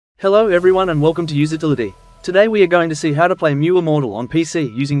Hello everyone and welcome to Usitility. Today we are going to see how to play MU Immortal on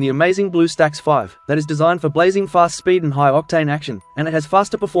PC using the amazing BlueStacks 5 that is designed for blazing fast speed and high-octane action, and it has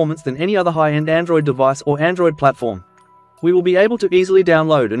faster performance than any other high-end Android device or Android platform. We will be able to easily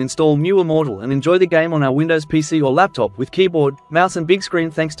download and install MU Immortal and enjoy the game on our Windows PC or laptop with keyboard, mouse and big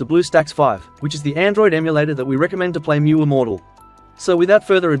screen thanks to BlueStacks 5, which is the Android emulator that we recommend to play MU Immortal. So without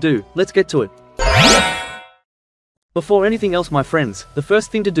further ado, let's get to it. Before anything else my friends, the first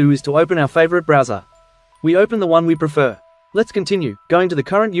thing to do is to open our favorite browser. We open the one we prefer. Let's continue, going to the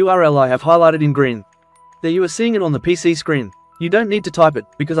current URL I have highlighted in green. There you are seeing it on the PC screen. You don't need to type it,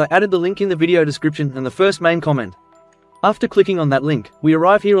 because I added the link in the video description and the first main comment. After clicking on that link, we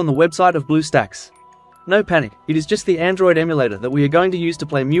arrive here on the website of BlueStacks. No panic, it is just the Android emulator that we are going to use to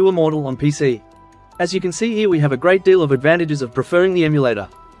play MU Immortal on PC. As you can see here we have a great deal of advantages of preferring the emulator.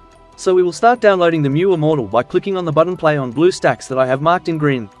 So we will start downloading the MU Immortal by clicking on the button play on BlueStacks that I have marked in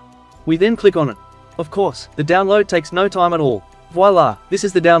green. We then click on it. Of course, the download takes no time at all. Voila, this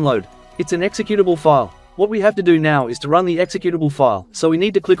is the download. It's an executable file. What we have to do now is to run the executable file, so we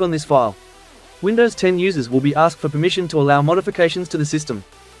need to click on this file. Windows 10 users will be asked for permission to allow modifications to the system.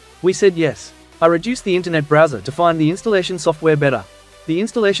 We said yes. I reduced the internet browser to find the installation software better. The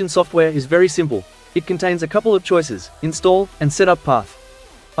installation software is very simple. It contains a couple of choices, install and setup path.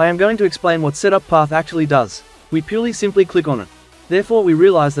 I am going to explain what setup path actually does. We purely simply click on it. Therefore we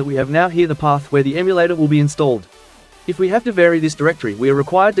realize that we have now here the path where the emulator will be installed. If we have to vary this directory we are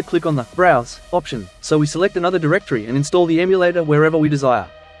required to click on the Browse option, so we select another directory and install the emulator wherever we desire.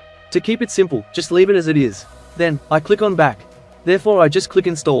 To keep it simple, just leave it as it is. Then, I click on Back. Therefore I just click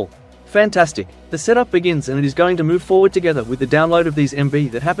Install. Fantastic. The setup begins and it is going to move forward together with the download of these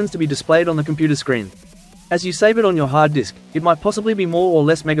MB that happens to be displayed on the computer screen. As you save it on your hard disk, it might possibly be more or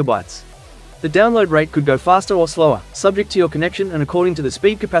less megabytes. The download rate could go faster or slower, subject to your connection and according to the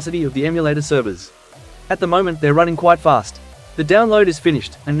speed capacity of the emulator servers. At the moment they're running quite fast. The download is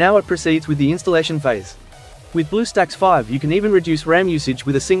finished, and now it proceeds with the installation phase. With BlueStacks 5 you can even reduce RAM usage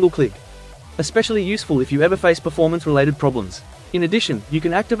with a single click. Especially useful if you ever face performance-related problems. In addition, you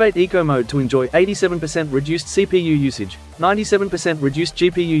can activate Eco Mode to enjoy 87% reduced CPU usage, 97% reduced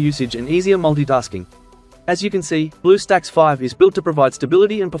GPU usage and easier multitasking. As you can see, BlueStacks 5 is built to provide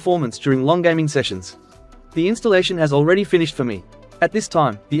stability and performance during long gaming sessions. The installation has already finished for me. At this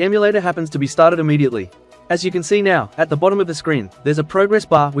time, the emulator happens to be started immediately. As you can see now, at the bottom of the screen, there's a progress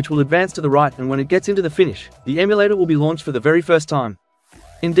bar which will advance to the right, and when it gets into the finish, the emulator will be launched for the very first time.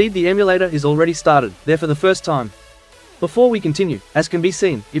 Indeed, the emulator is already started, there for the first time. Before we continue, as can be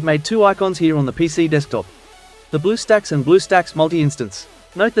seen, it made two icons here on the PC desktop. The BlueStacks and BlueStacks multi-instance.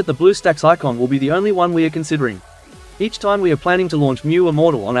 Note that the BlueStacks icon will be the only one we are considering. Each time we are planning to launch MU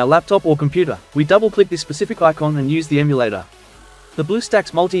Immortal on our laptop or computer, we double-click this specific icon and use the emulator. The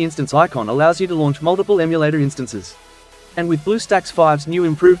BlueStacks multi-instance icon allows you to launch multiple emulator instances. And with BlueStacks 5's new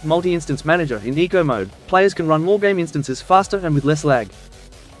improved multi-instance manager in Eco Mode, players can run more game instances faster and with less lag.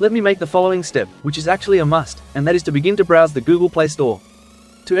 Let me make the following step, which is actually a must, and that is to begin to browse the Google Play Store.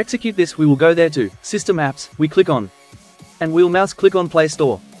 To execute this we will go there to System Apps, we click on, and we'll mouse click on Play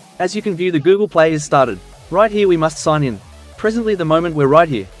Store. As you can view the Google Play is started. Right here we must sign in. Presently the moment we're right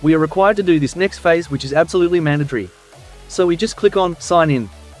here, we are required to do this next phase which is absolutely mandatory. So we just click on Sign In.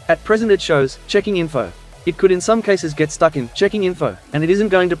 At present it shows Checking Info. It could in some cases get stuck in Checking Info, and it isn't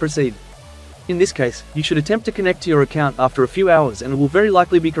going to proceed. In this case, you should attempt to connect to your account after a few hours and it will very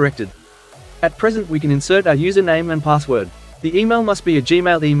likely be corrected. At present we can insert our username and password. The email must be a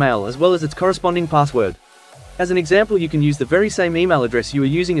Gmail email as well as its corresponding password. As an example you can use the very same email address you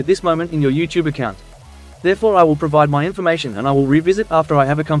are using at this moment in your YouTube account. Therefore I will provide my information and I will revisit after I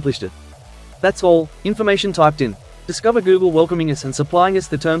have accomplished it. That's all, information typed in. Discover Google welcoming us and supplying us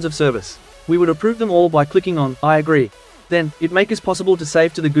the terms of service. We would approve them all by clicking on I agree. Then, it makes it possible to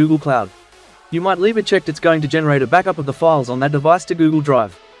save to the Google Cloud. You might leave it checked it's going to generate a backup of the files on that device to Google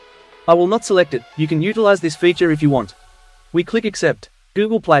Drive. I will not select it, you can utilize this feature if you want. We click accept.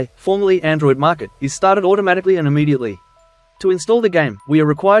 Google Play, formerly Android Market, is started automatically and immediately. To install the game, we are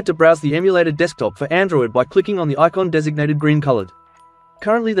required to browse the emulated desktop for Android by clicking on the icon designated green colored.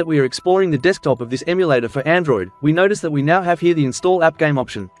 Currently that we are exploring the desktop of this emulator for Android, we notice that we now have here the Install App Game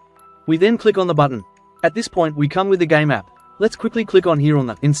option. We then click on the button. At this point we come with the game app. Let's quickly click on here on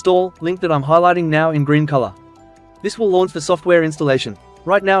the Install link that I'm highlighting now in green color. This will launch the software installation.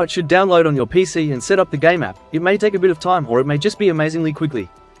 Right now it should download on your PC and set up the game app. It may take a bit of time or it may just be amazingly quickly.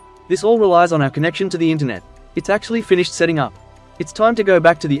 This all relies on our connection to the internet. It's actually finished setting up. It's time to go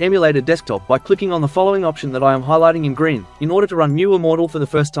back to the emulator desktop by clicking on the following option that I am highlighting in green, in order to run MU Immortal for the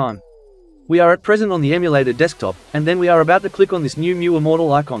first time. We are at present on the emulator desktop, and then we are about to click on this new MU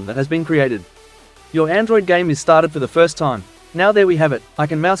Immortal icon that has been created. Your Android game is started for the first time. Now there we have it. I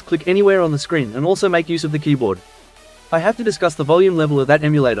can mouse click anywhere on the screen and also make use of the keyboard. I have to discuss the volume level of that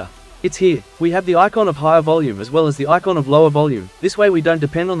emulator. It's here. We have the icon of higher volume as well as the icon of lower volume. This way we don't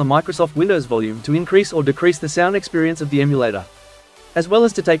depend on the Microsoft Windows volume to increase or decrease the sound experience of the emulator. As well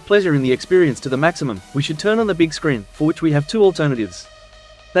as to take pleasure in the experience to the maximum, we should turn on the big screen, for which we have two alternatives.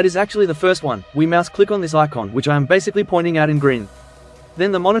 That is actually the first one. We mouse click on this icon, which I am basically pointing out in green.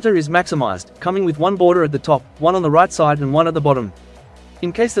 Then the monitor is maximized, coming with one border at the top, one on the right side and one at the bottom.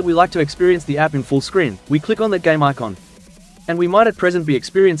 In case that we like to experience the app in full screen, we click on that game icon. And we might at present be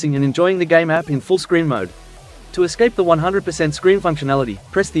experiencing and enjoying the game app in full screen mode. To escape the 100% screen functionality,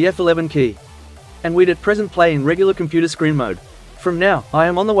 press the F11 key. And we'd at present play in regular computer screen mode. From now, I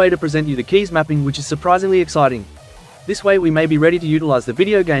am on the way to present you the keys mapping, which is surprisingly exciting. This way we may be ready to utilize the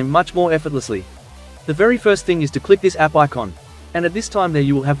video game much more effortlessly. The very first thing is to click this app icon. And at this time there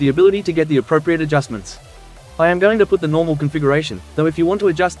you will have the ability to get the appropriate adjustments. I am going to put the normal configuration, though if you want to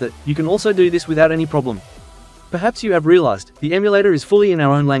adjust it, you can also do this without any problem. Perhaps you have realized, the emulator is fully in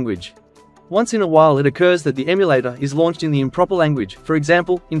our own language. Once in a while it occurs that the emulator is launched in the improper language, for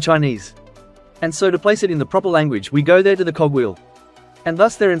example, in Chinese. And so to place it in the proper language we go there to the cogwheel. And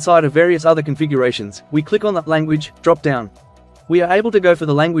thus there inside of various other configurations, we click on that language, drop down. We are able to go for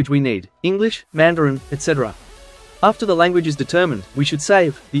the language we need, English, Mandarin, etc. After the language is determined, we should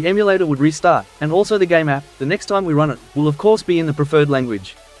save, the emulator would restart, and also the game app, the next time we run it, will of course be in the preferred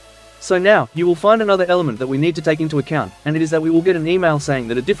language. So now, you will find another element that we need to take into account, and it is that we will get an email saying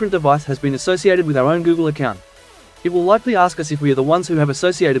that a different device has been associated with our own Google account. It will likely ask us if we are the ones who have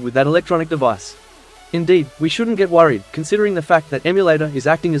associated with that electronic device. Indeed, we shouldn't get worried, considering the fact that emulator is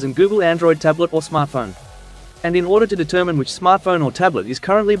acting as a Google Android tablet or smartphone. And in order to determine which smartphone or tablet is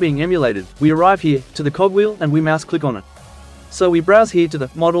currently being emulated, we arrive here, to the cogwheel, and we mouse click on it. So we browse here to the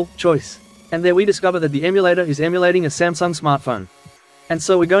model choice. And there we discover that the emulator is emulating a Samsung smartphone. And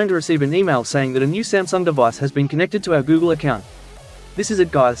so we're going to receive an email saying that a new Samsung device has been connected to our Google account. This is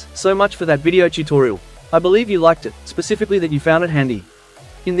it guys, so much for that video tutorial. I believe you liked it, specifically that you found it handy.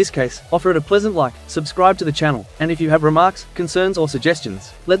 In this case, offer it a pleasant like, subscribe to the channel, and if you have remarks, concerns or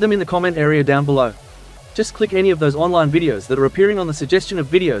suggestions, let them in the comment area down below. Just click any of those online videos that are appearing on the suggestion of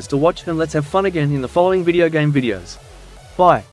videos to watch, and let's have fun again in the following video game videos. Bye.